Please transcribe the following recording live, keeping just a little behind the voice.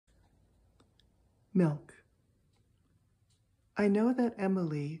Milk. I know that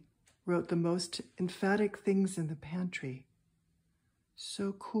Emily wrote the most emphatic things in the pantry,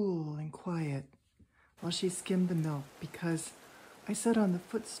 so cool and quiet, while she skimmed the milk, because I sat on the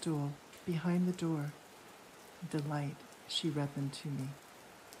footstool behind the door in delight as she read them to me.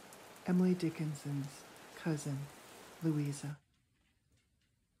 Emily Dickinson's cousin, Louisa.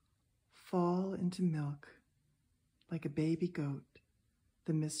 Fall into milk, like a baby goat,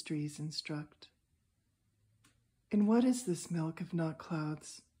 the mysteries instruct. And what is this milk if not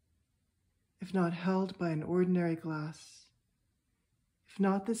clouds? If not held by an ordinary glass? If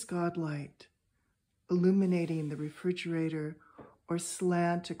not this godlight, illuminating the refrigerator or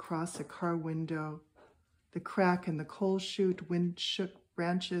slant across a car window, the crack in the coal chute wind-shook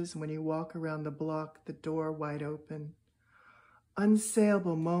branches when you walk around the block, the door wide open.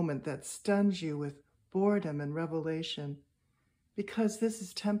 Unsayable moment that stuns you with boredom and revelation, because this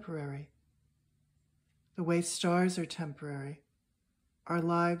is temporary. The way stars are temporary, our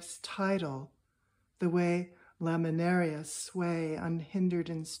lives tidal, the way laminaria sway unhindered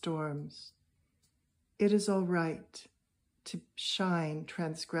in storms. It is all right to shine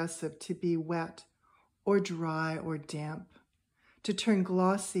transgressive, to be wet or dry or damp, to turn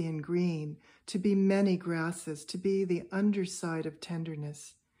glossy and green, to be many grasses, to be the underside of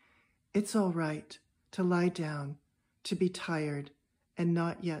tenderness. It's all right to lie down, to be tired and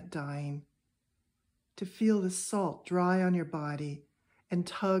not yet dying, to feel the salt dry on your body and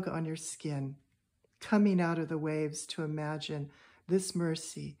tug on your skin, coming out of the waves to imagine this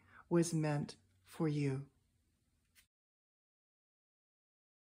mercy was meant for you.